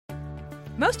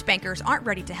Most bankers aren't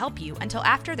ready to help you until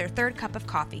after their third cup of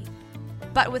coffee.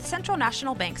 But with Central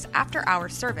National Bank's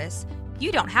after-hours service,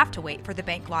 you don't have to wait for the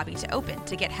bank lobby to open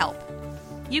to get help.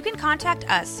 You can contact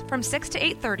us from 6 to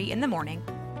 8:30 in the morning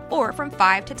or from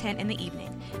 5 to 10 in the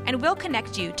evening, and we'll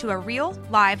connect you to a real,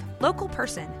 live, local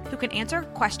person who can answer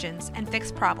questions and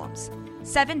fix problems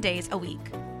 7 days a week.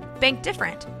 Bank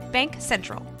different. Bank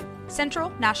Central. Central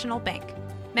National Bank.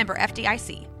 Member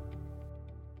FDIC.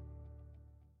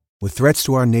 With threats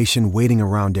to our nation waiting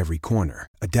around every corner,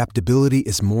 adaptability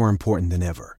is more important than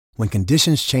ever. When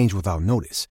conditions change without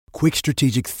notice, quick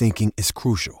strategic thinking is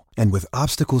crucial. And with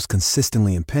obstacles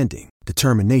consistently impending,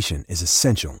 determination is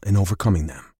essential in overcoming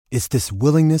them. It's this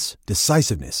willingness,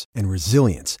 decisiveness, and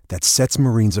resilience that sets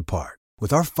Marines apart.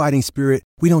 With our fighting spirit,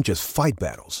 we don't just fight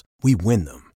battles, we win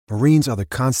them. Marines are the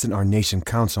constant our nation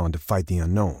counts on to fight the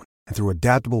unknown. And through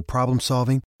adaptable problem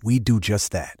solving, we do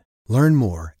just that. Learn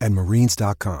more at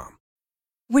marines.com.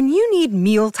 When you need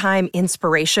mealtime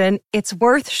inspiration, it's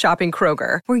worth shopping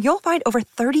Kroger, where you'll find over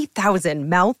 30,000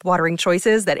 mouth-watering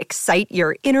choices that excite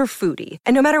your inner foodie.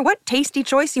 And no matter what tasty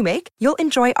choice you make, you'll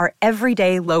enjoy our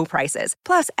everyday low prices,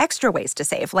 plus extra ways to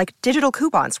save, like digital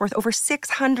coupons worth over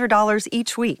 $600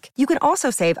 each week. You can also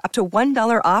save up to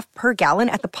 $1 off per gallon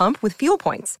at the pump with fuel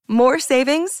points. More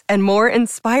savings and more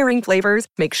inspiring flavors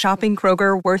make shopping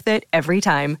Kroger worth it every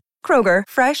time. Kroger,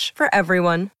 fresh for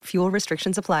everyone. Fuel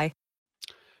restrictions apply.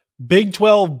 Big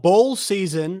 12 bowl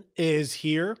season is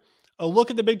here. A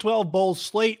look at the Big 12 bowl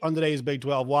slate on today's Big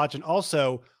 12 Watch, and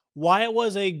also why it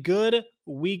was a good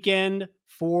weekend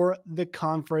for the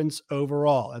conference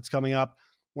overall. That's coming up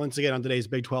once again on today's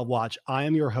Big 12 Watch. I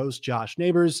am your host, Josh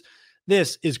Neighbors.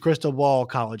 This is Crystal Ball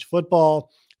College Football.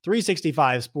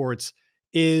 365 Sports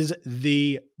is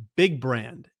the big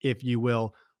brand, if you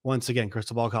will. Once again,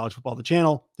 Crystal Ball College Football, the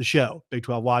channel, the show, Big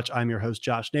 12 Watch. I'm your host,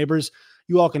 Josh Neighbors.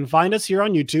 You all can find us here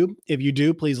on YouTube. If you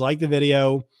do, please like the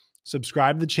video,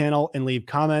 subscribe to the channel, and leave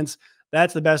comments.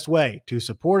 That's the best way to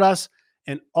support us.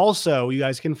 And also, you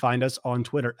guys can find us on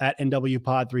Twitter at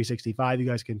NWPod365. You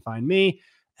guys can find me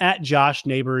at Josh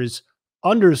Neighbors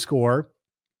 _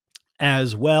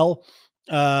 as well.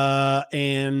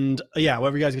 And yeah,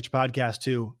 wherever you guys get your podcast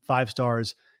to, 5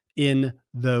 stars in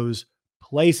those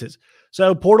places.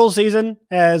 So portal season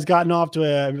has gotten off to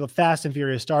a fast and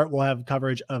furious start. We'll have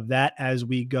coverage of that as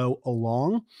we go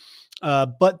along.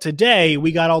 But today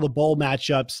we got all the bowl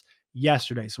matchups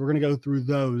yesterday. So we're going to go through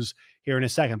those here in a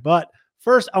second. But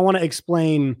first, I want to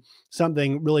explain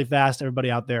something really fast to everybody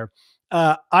out there.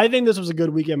 I think this was a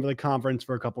good weekend for the conference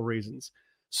for a couple reasons.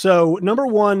 So number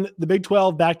one, the Big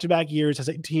 12 back-to-back years has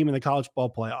a team in the college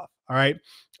football playoff. All right.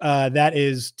 That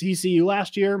is TCU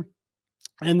last year,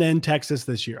 and then Texas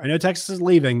this year. I know Texas is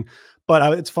leaving,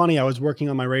 but it's funny. I was working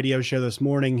on my radio show this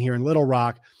morning here in Little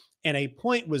Rock, and a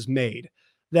point was made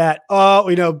that,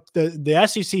 the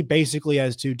SEC basically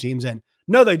has 2 teams in.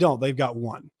 No, they don't. They've got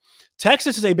 1.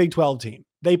 Texas is a Big 12 team.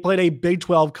 They played a Big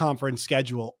 12 conference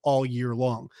schedule all year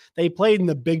long. They played in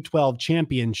the Big 12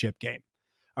 championship game.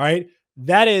 All right.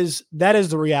 That is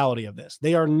the reality of this.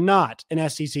 They are not an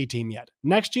SEC team yet.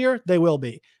 Next year, they will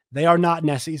be. They are not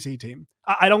an SEC team.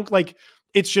 I don't like.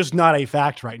 It's just not a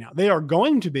fact right now. They are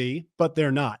going to be, but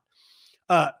they're not.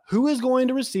 Who is going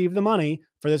to receive the money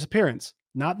for this appearance?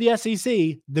 Not the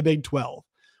SEC, the Big 12,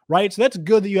 right? So that's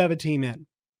good that you have a team in.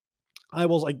 I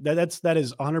will like that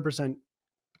is 100%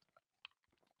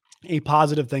 a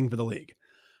positive thing for the league.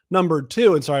 Number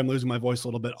 2, and sorry, I'm losing my voice a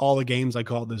little bit. All the games I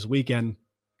called this weekend,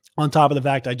 on top of the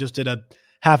fact I just did a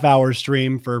half-hour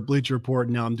stream for Bleacher Report,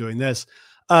 and now I'm doing this.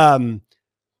 The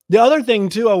other thing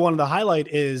too I wanted to highlight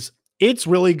is it's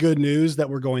really good news that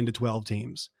we're going to 12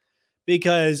 teams,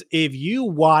 because if you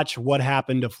watch what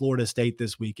happened to Florida State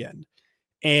this weekend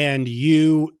and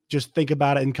you just think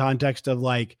about it in context of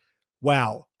like,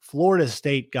 wow, Florida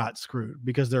State got screwed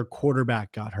because their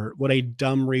quarterback got hurt. What a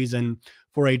dumb reason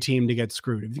for a team to get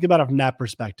screwed. If you think about it from that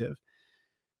perspective,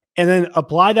 and then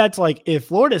apply that to like, if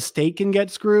Florida State can get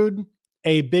screwed,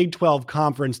 a Big 12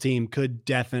 conference team could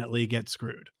definitely get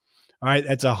screwed. All right.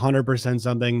 That's 100%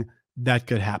 something that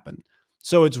could happen.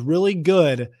 So it's really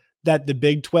good that the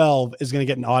Big 12 is going to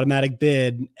get an automatic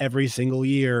bid every single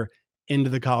year into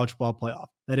the college football playoff.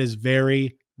 That is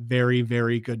very, very,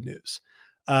 very good news.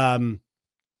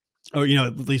 Or,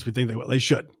 at least we think they will. They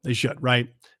should, right?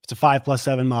 It's a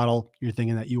 5+7 model. You're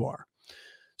thinking that you are.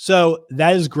 So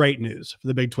that is great news for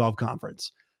the Big 12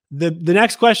 conference. The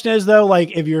next question is, though,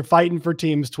 like, if you're fighting for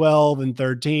teams 12 and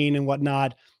 13 and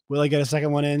whatnot, will they get a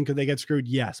second one in? Could they get screwed?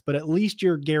 Yes, but at least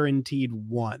you're guaranteed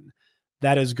 1.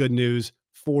 That is good news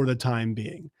for the time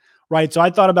being, right? So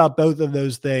I thought about both of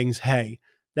those things. Hey,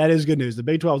 That is good news. The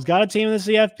Big 12's got a team in the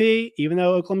CFP, even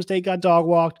though Oklahoma State got dog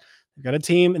walked. They've got a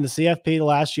team in the CFP the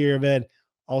last year of it.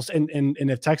 Also, and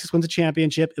if Texas wins a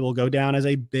championship, it will go down as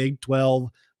a Big 12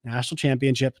 national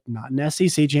championship, not an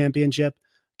SEC championship.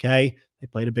 Okay. They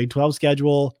played a Big 12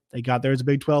 schedule. They got there as a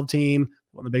Big 12 team,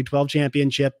 won the Big 12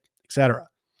 championship, etc.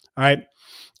 All right.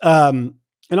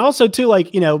 And also too,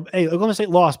 like, hey, Oklahoma State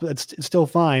lost, but it's still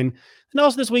fine. And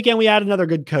also this weekend, we had another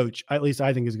good coach. At least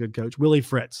I think is a good coach, Willie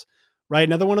Fritz, right?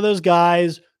 Another one of those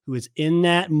guys who is in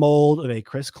that mold of a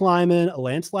Chris Kleiman, a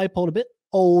Lance Leipold, a bit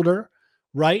older,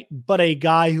 right? But a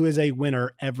guy who is a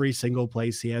winner every single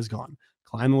place he has gone.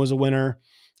 Kleiman was a winner.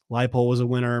 Leipold was a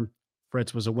winner.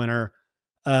 Fritz was a winner.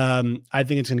 I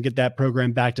think it's going to get that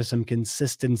program back to some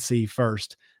consistency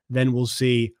first. Then we'll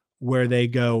see where they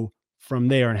go from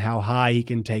there and how high he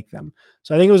can take them.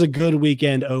 So I think it was a good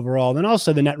weekend overall. Then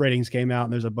also the net ratings came out,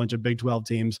 and there's a bunch of Big 12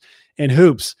 teams in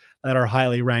hoops that are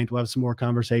highly ranked. We'll have some more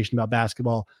conversation about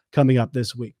basketball coming up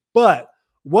this week. But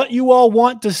what you all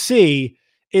want to see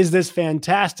is this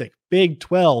fantastic Big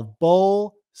 12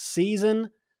 bowl season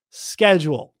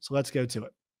schedule. So let's go to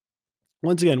it.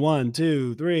 Once again, 1,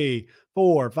 2, 3,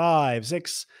 4, 5,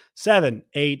 6, 7,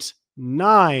 8,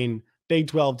 9 Big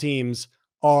 12 teams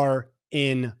are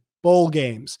in bowl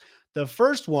games. The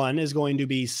first one is going to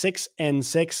be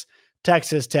 6-6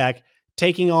 Texas Tech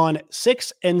taking on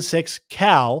 6-6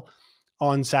 Cal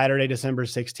on Saturday, December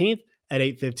 16th at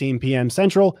 8:15 p.m.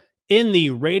 Central in the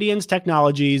Radiance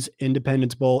Technologies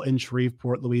Independence Bowl in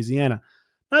Shreveport, Louisiana.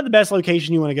 Not the best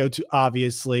location you want to go to,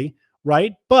 obviously,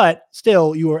 right? But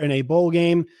still, you are in a bowl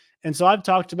game. And so I've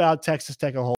talked about Texas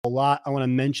Tech a whole lot. I want to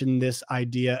mention this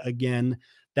idea again,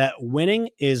 that winning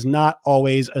is not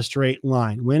always a straight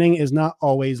line. Winning is not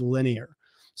always linear.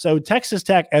 So Texas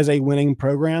Tech as a winning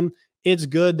program, it's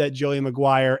good that Joey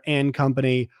McGuire and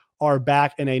company are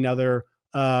back in another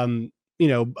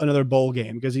bowl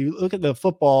game, because you look at the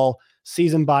football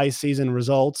season by season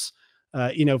results,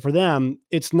 for them,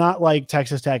 it's not like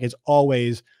Texas Tech is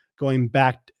always going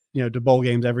back, to bowl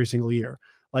games every single year.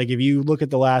 Like if you look at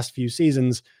the last few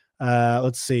seasons,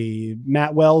 let's see,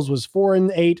 Matt Wells was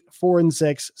 4-8,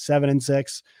 4-6,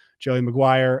 7-6, Joey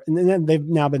McGuire. And then they've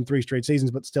now been 3 straight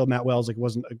seasons, but still Matt Wells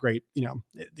wasn't a great,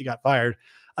 he got fired.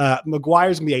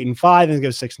 McGuire's gonna be 8-5 and go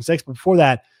 6-6. But before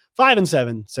that,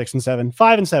 5-7, 6-7,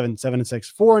 5-7,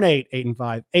 7-6, 4-8,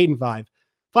 8-5, 8-5,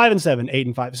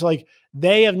 5-7, 8-5. So like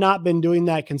they have not been doing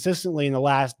that consistently in the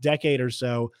last decade or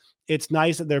so. It's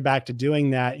nice that they're back to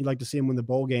doing that. You'd like to see them win the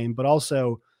bowl game, but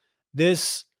also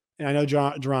this, and I know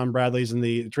Jerron Bradley's in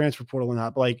the transfer portal and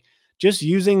not, but like just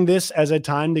using this as a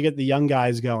time to get the young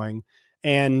guys going,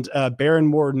 and Baron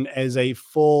Morton as a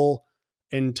full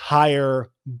entire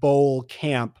bowl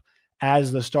camp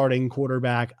as the starting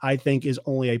quarterback, I think is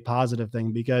only a positive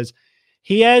thing, because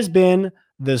he has been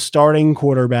the starting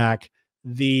quarterback,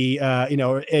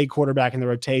 a quarterback in the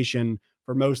rotation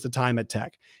for most of the time at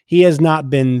Tech. He has not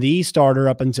been the starter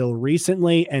up until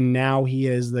recently, and now he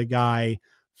is the guy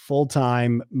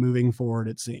full-time moving forward,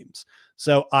 it seems.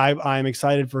 So I'm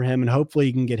excited for him, and hopefully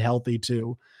he can get healthy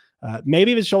too.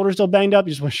 Maybe if his shoulder's still banged up,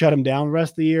 you just want to shut him down the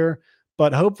rest of the year,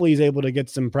 but hopefully he's able to get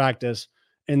some practice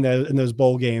in those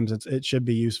bowl games. It should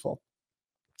be useful.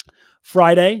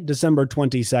 Friday, December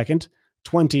 22nd,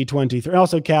 2023.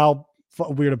 Also, Cal,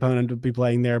 weird opponent to be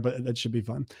playing there, but that should be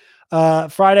fun.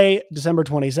 Friday, December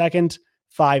 22nd,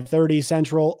 5:30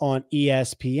 Central on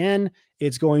ESPN.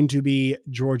 It's going to be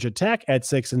Georgia Tech at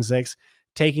 6-6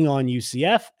 taking on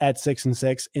UCF at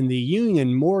 6-6 in the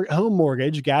Union Home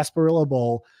Mortgage Gasparilla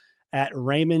Bowl at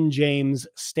Raymond James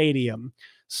Stadium.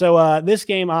 So this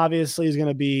game obviously is going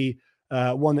to be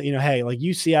one that, hey, like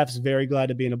UCF's very glad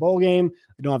to be in a bowl game.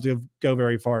 They don't have to go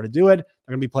very far to do it.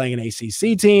 They're going to be playing an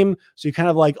ACC team. So you kind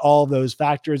of like all of those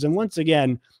factors. And once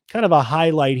again, kind of a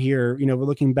highlight here, we're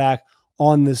looking back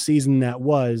on the season that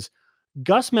was.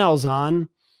 Gus Malzahn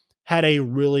had a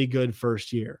really good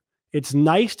first year. It's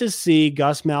nice to see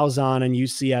Gus Malzahn and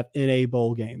UCF in a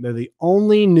bowl game. They're the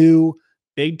only new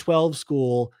Big 12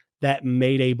 school that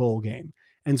made a bowl game.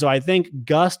 And so I think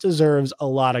Gus deserves a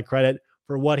lot of credit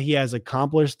for what he has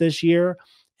accomplished this year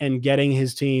and getting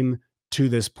his team to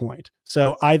this point.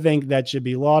 So I think that should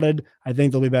be lauded. I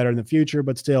think they'll be better in the future,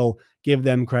 but still give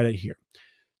them credit here.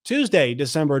 Tuesday,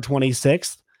 December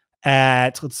 26th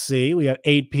at, we got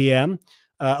 8 p.m.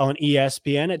 On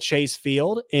ESPN at Chase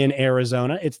Field in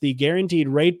Arizona. It's the Guaranteed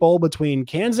Rate Bowl between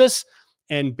Kansas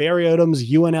and Barry Odom's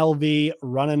UNLV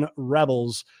Runnin'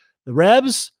 Rebels. The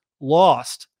Rebs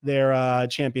lost their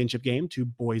championship game to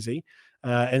Boise.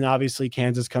 And obviously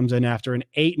Kansas comes in after an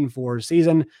 8-4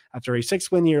 season, after a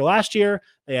 6-win year last year.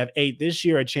 They have 8 this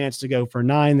year, a chance to go for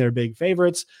 9. They're big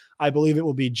favorites. I believe it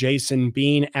will be Jason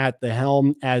Bean at the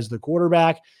helm as the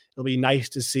quarterback. It'll be nice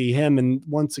to see him. And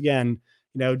once again,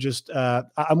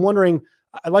 I'm wondering,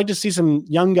 I'd like to see some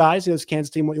young guys. This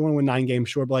Kansas team, you want to win 9 games,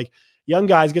 sure, but like young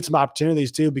guys get some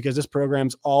opportunities too, because this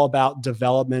program's all about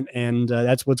development, and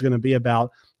that's what's going to be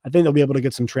about. I think they'll be able to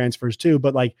get some transfers too,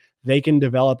 but like they can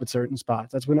develop at certain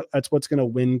spots. That's what's going to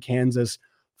win Kansas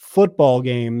football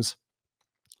games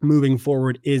moving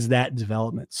forward, is that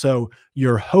development. So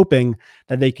you're hoping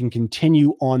that they can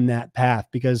continue on that path,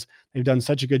 because they've done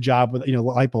such a good job with,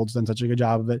 Leipold's done such a good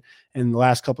job of it in the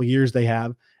last couple of years they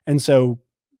have. And so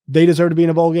they deserve to be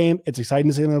in a bowl game. It's exciting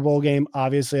to see them in a bowl game.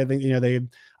 Obviously, I think, they have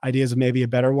ideas of maybe a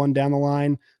better one down the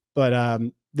line, but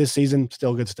this season,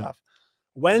 still good stuff.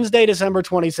 Wednesday, December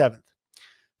 27th,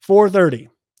 4:30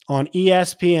 on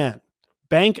ESPN,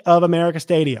 Bank of America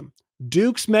Stadium,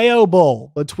 Duke's Mayo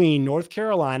Bowl between North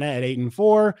Carolina at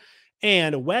 8-4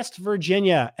 and West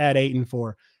Virginia at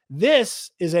 8-4.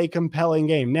 This is a compelling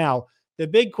game. Now, the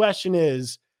big question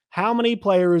is, how many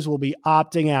players will be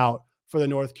opting out for the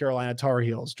North Carolina Tar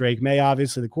Heels? Drake May,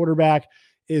 obviously the quarterback,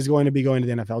 is going to be going to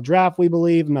the NFL draft, we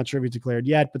believe. I'm not sure if he's declared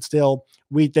yet, but still,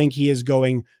 we think he is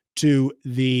going to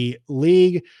the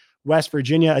league. West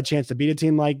Virginia, a chance to beat a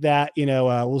team like that.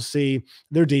 We'll see.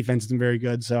 Their defense isn't very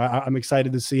good, so I'm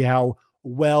excited to see how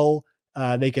well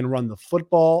they can run the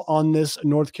football on this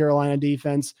North Carolina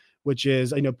defense, which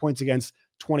is, points against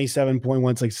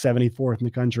 27.1. It's like 74th in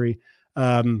the country.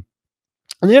 And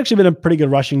they've actually been a pretty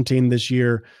good rushing team this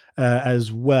year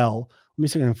as well. Let me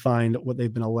see if I can find what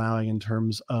they've been allowing in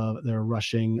terms of their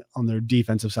rushing on their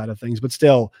defensive side of things. But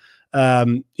still,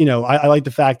 I like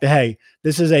the fact that, hey,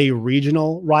 this is a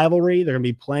regional rivalry. They're going to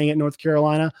be playing at North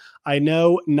Carolina. I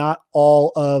know not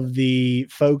all of the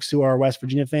folks who are West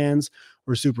Virginia fans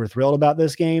were super thrilled about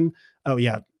this game. Oh,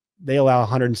 yeah, they allow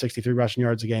 163 rushing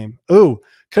yards a game. Ooh,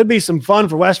 could be some fun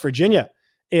for West Virginia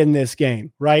in this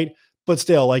game, right? But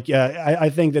still, I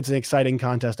think that's an exciting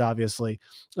contest, obviously,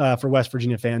 for West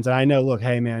Virginia fans. And I know, look,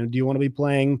 hey, man, do you want to be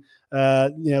playing,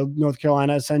 North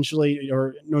Carolina essentially,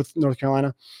 or North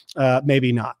Carolina?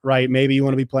 Maybe not, right? Maybe you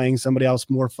want to be playing somebody else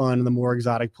more fun in the more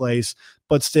exotic place.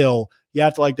 But still, you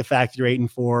have to like the fact that you're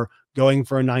 8-4, going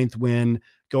for a 9th win,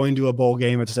 going to a bowl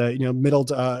game. It's a middle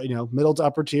to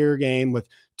upper tier game with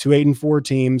 2 8-4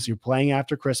 teams. You're playing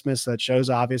after Christmas. That shows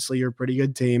obviously you're a pretty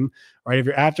good team, right? If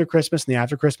you're after Christmas and the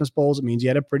after Christmas bowls, it means you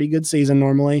had a pretty good season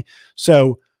normally.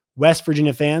 So West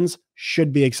Virginia fans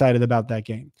should be excited about that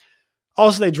game.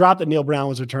 Also, they dropped that Neil Brown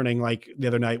was returning like the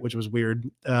other night, which was weird.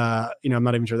 I'm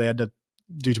not even sure they had to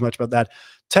do too much about that.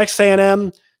 Texas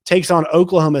A&M takes on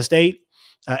Oklahoma State.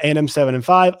 A&M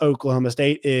 7-5. Oklahoma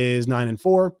State is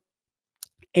 9-4.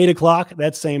 8:00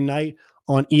 that same night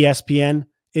on ESPN.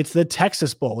 It's the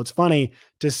Texas Bowl. It's funny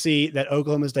to see that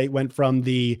Oklahoma State went from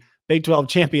the Big 12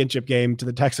 championship game to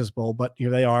the Texas Bowl, but here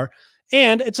they are.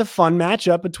 And it's a fun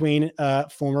matchup between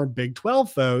former Big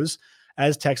 12 foes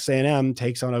as Texas A&M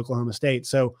takes on Oklahoma State.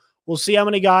 So we'll see how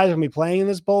many guys are going to be playing in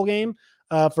this bowl game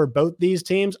for both these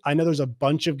teams. I know there's a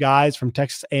bunch of guys from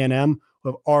Texas A&M who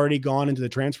have already gone into the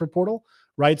transfer portal,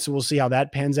 right? So we'll see how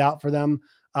that pans out for them.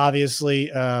 Obviously,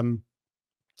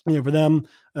 for them,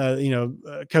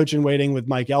 coach in waiting with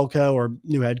Mike Elko, or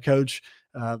new head coach,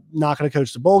 not going to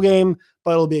coach the bowl game,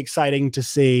 but it'll be exciting to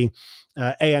see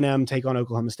A&M take on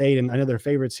Oklahoma State. And I know they're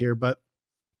favorites here, but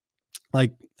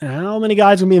like, how many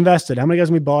guys will be invested? How many guys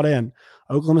will be bought in?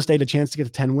 Oklahoma State, a chance to get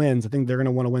to 10 wins. I think they're going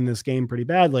to want to win this game pretty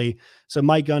badly. So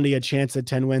Mike Gundy, a chance at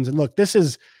 10 wins. And look, this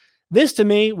to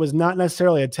me was not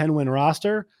necessarily a 10-win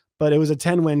roster, but it was a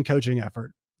 10-win coaching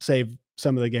effort, save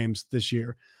some of the games this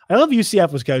year. I love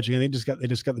UCF was coaching, and they just got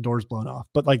the doors blown off.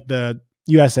 But like the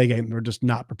USA game, they're just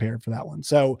not prepared for that one.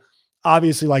 So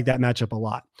obviously like that matchup a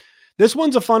lot. This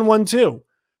one's a fun one too.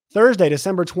 Thursday,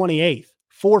 December 28th,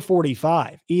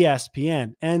 4:45,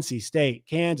 ESPN, NC State,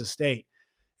 Kansas State.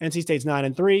 NC State's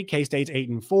 9-3, K-State's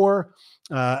 8-4.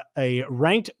 A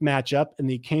ranked matchup in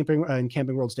the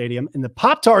Camping World Stadium in the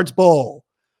Pop-Tarts Bowl.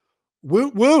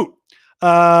 Woot woot.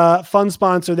 Fun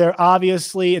sponsor there.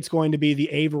 Obviously, it's going to be the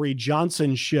Avery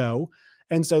Johnson Show.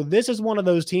 And so this is one of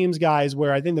those teams, guys,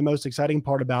 where I think the most exciting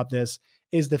part about this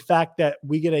is the fact that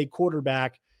we get a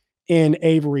quarterback in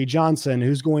Avery Johnson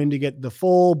who's going to get the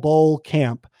full bowl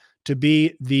camp to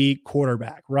be the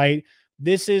quarterback, right?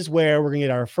 This is where we're going to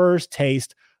get our first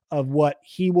taste of what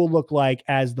he will look like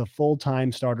as the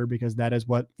full-time starter, because that is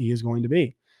what he is going to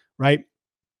be, right?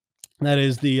 That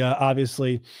is the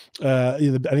obviously, I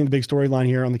think the big storyline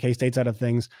here on the K-State side of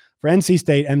things. For NC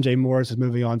State, MJ Morris is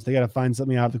moving on, so they got to find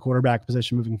something out of the quarterback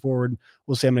position moving forward.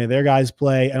 We'll see how many of their guys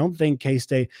play. I don't think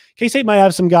K-State might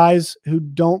have some guys who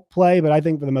don't play, but I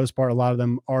think for the most part, a lot of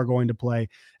them are going to play.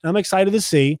 And I'm excited to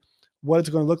see what it's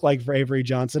going to look like for Avery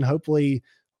Johnson. Hopefully,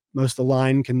 most of the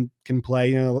line can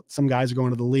play. Some guys are going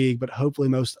to the league, but hopefully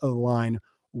most of the line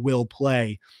will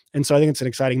play. And so I think it's an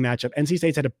exciting matchup. NC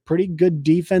State's had a pretty good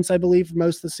defense, I believe, for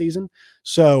most of the season.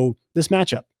 So this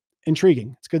matchup,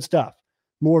 intriguing. It's good stuff.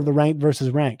 More of the ranked versus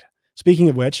ranked. Speaking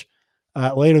of which,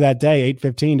 later that day,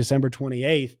 8/15, December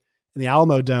 28th, in the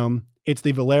Alamo Dome, it's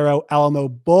the Valero Alamo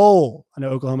Bowl. I know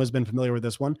Oklahoma's been familiar with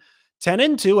this one.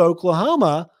 10-2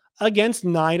 Oklahoma against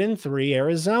 9-3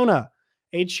 Arizona.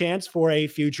 A chance for a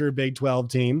future Big 12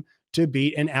 team to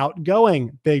beat an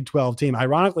outgoing Big 12 team.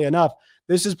 Ironically enough,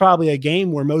 this is probably a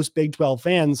game where most Big 12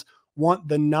 fans want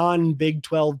the non-Big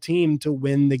 12 team to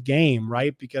win the game,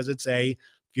 right? Because it's a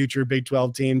future Big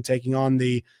 12 team taking on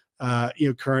the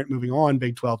current moving on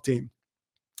Big 12 team.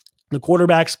 The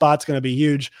quarterback spot's going to be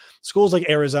huge. Schools like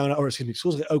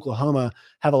schools like Oklahoma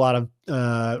have a lot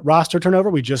of roster turnover.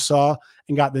 We just saw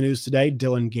and got the news today.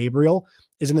 Dillon Gabriel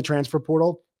is in the transfer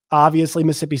portal. Obviously,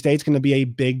 Mississippi State's going to be a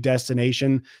big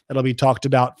destination that'll be talked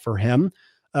about for him.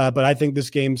 But I think this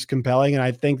game's compelling, and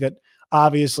I think that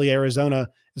obviously Arizona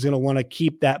is going to want to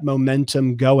keep that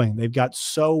momentum going. They've got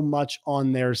so much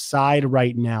on their side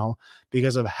right now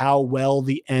because of how well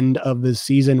the end of the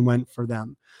season went for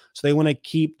them. So they want to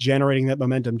keep generating that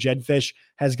momentum. Jedd Fisch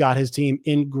has got his team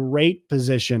in great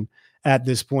position at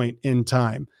this point in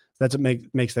time. That's what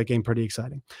makes that game pretty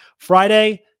exciting.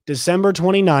 Friday, December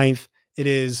 29th, it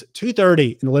is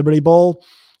 2:30 in the Liberty Bowl.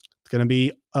 It's going to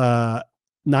be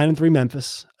 9-3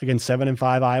 Memphis against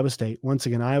 7-5 Iowa State. Once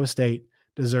again, Iowa State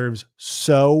deserves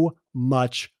so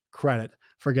much credit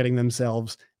for getting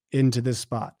themselves into this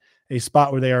spot. A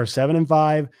spot where they are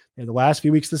 7-5. In the last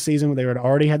few weeks of the season, where they had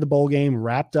already had the bowl game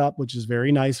wrapped up, which is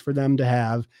very nice for them to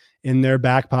have in their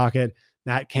back pocket.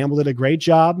 Matt Campbell did a great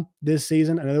job this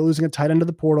season. I know they're losing a tight end to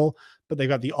the portal, but they've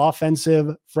got the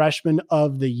offensive freshman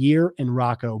of the year in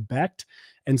Rocco Becht.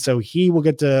 And so he will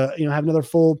get to, have another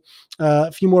full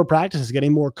few more practices,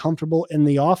 getting more comfortable in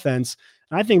the offense.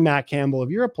 And I think Matt Campbell, if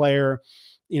you're a player,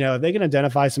 if they can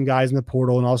identify some guys in the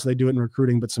portal, and also they do it in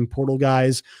recruiting, but some portal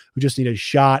guys who just need a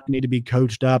shot, need to be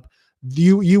coached up,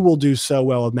 you will do so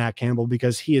well with Matt Campbell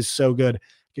because he is so good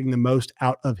getting the most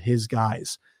out of his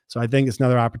guys. So I think it's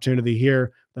another opportunity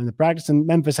here. Then the practice in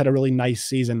Memphis had a really nice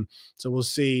season. So we'll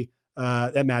see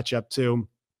that matchup too.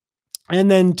 And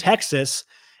then Texas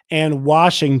and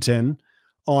Washington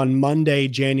on Monday,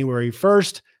 January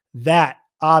 1st. That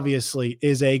obviously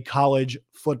is a college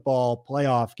football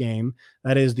playoff game.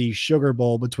 That is the Sugar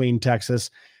Bowl between Texas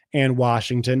and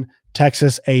Washington.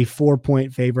 Texas, a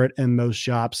 4-point favorite in most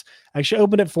shops. Actually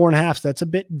opened at 4.5, so that's a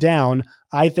bit down.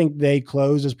 I think they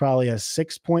close as probably a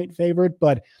 6-point favorite.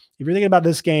 But if you're thinking about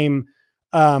this game,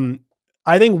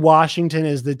 I think Washington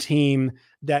is the team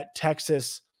that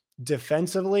Texas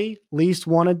defensively least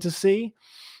wanted to see.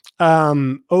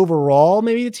 Overall,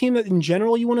 maybe the team that in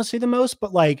general you want to see the most,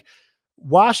 but like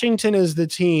Washington is the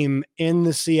team in the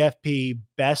CFP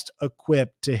best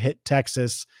equipped to hit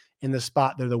Texas in the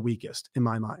spot they're the weakest, in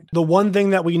my mind. The one thing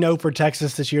that we know for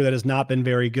Texas this year that has not been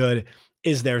very good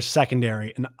is their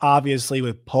secondary. And obviously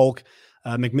with Polk,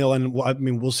 McMillan,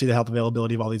 we'll see the health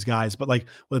availability of all these guys, but like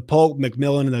with Polk,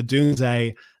 McMillan, and the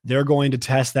Dunze, they're going to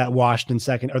test that Washington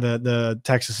second or the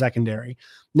Texas secondary.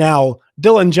 Now,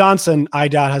 Dylan Johnson, I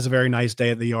doubt, has a very nice day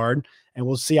at the yard, and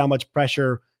we'll see how much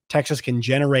pressure Texas can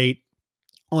generate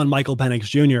on Michael Penix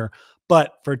Jr.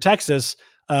 But for Texas,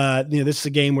 this is a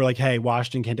game where hey,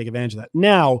 Washington can't take advantage of that.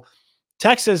 Now,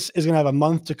 Texas is going to have a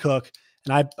month to cook,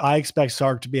 and I expect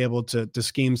Sark to be able to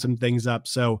scheme some things up.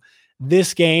 So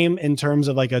this game, in terms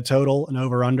of a total and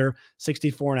over under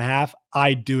 64.5,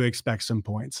 I do expect some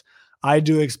points. I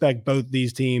do expect both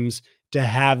these teams to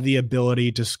have the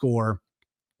ability to score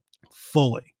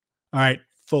fully. All right,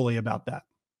 fully about that.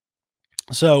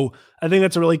 So I think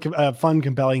that's a really fun,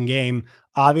 compelling game.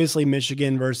 Obviously,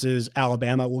 Michigan versus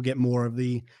Alabama will get more of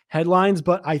the headlines,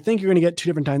 but I think you're going to get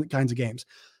two different kinds of games.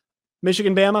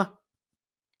 Michigan, Bama,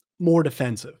 more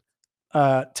defensive.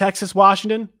 Texas,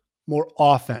 Washington, more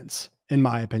offense, in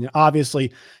my opinion.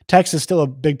 Obviously, Texas is still a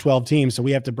Big 12 team, so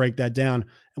we have to break that down,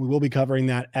 and we will be covering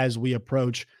that as we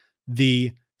approach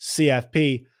the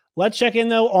CFP. Let's check in,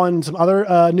 though, on some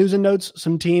other news and notes,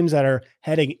 some teams that are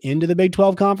heading into the Big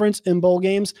 12 conference in bowl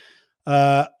games.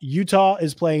 Utah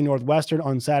is playing Northwestern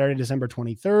on Saturday, December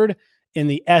 23rd in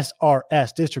the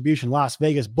SRS Distribution Las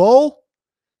Vegas Bowl.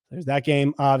 There's that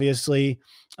game, obviously.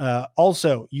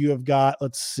 Also, you have got,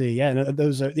 let's see. Yeah,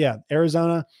 those are,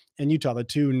 Arizona and Utah, the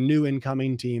two new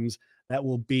incoming teams that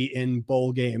will be in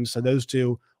bowl games. So those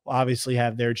two will obviously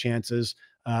have their chances.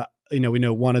 We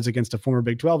know one is against a former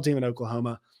Big 12 team in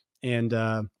Oklahoma, and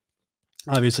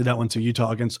obviously that one's to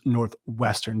Utah against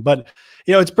Northwestern. But,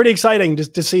 it's pretty exciting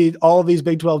just to see all of these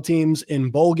Big 12 teams in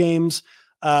bowl games.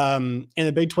 In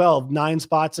the Big 12, 9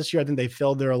 spots this year. I think they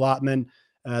filled their allotment.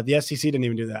 The SEC didn't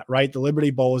even do that, right? The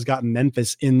Liberty Bowl has got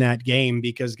Memphis in that game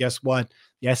because guess what?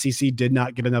 The SEC did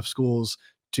not get enough schools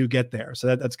to get there.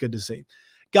 So that's good to see.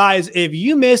 Guys, if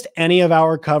you missed any of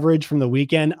our coverage from the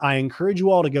weekend, I encourage you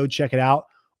all to go check it out.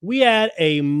 We had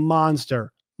a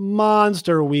monster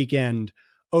weekend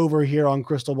over here on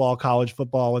Crystal Ball College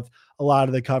Football with a lot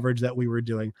of the coverage that we were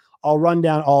doing. I'll run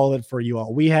down all of it for you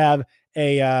all. We have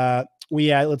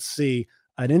let's see,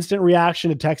 an instant reaction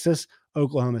to Texas,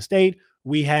 Oklahoma State.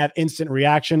 We have instant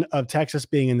reaction of Texas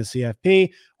being in the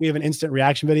CFP. We have an instant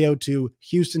reaction video to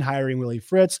Houston hiring Willie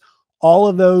Fritz. All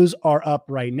of those are up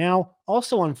right now.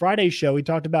 Also on Friday's show, we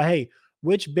talked about, hey,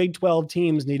 which Big 12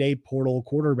 teams need a portal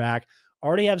quarterback?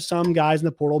 Already have some guys in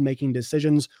the portal making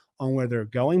decisions on where they're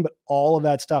going, but all of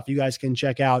that stuff you guys can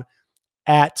check out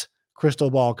at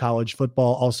Crystal Ball College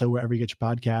Football, also wherever you get your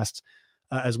podcasts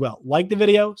as well. Like the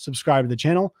video, subscribe to the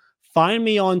channel. Find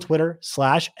me on Twitter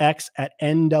 /X at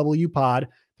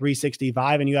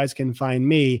NWPod365. And you guys can find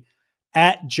me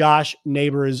at Josh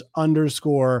Neighbors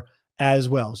 _ as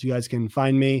well. So you guys can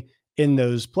find me in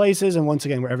those places. And once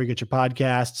again, wherever you get your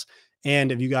podcasts.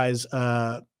 And if you guys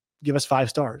give us 5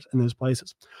 stars in those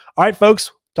places. All right,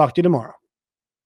 folks, talk to you tomorrow.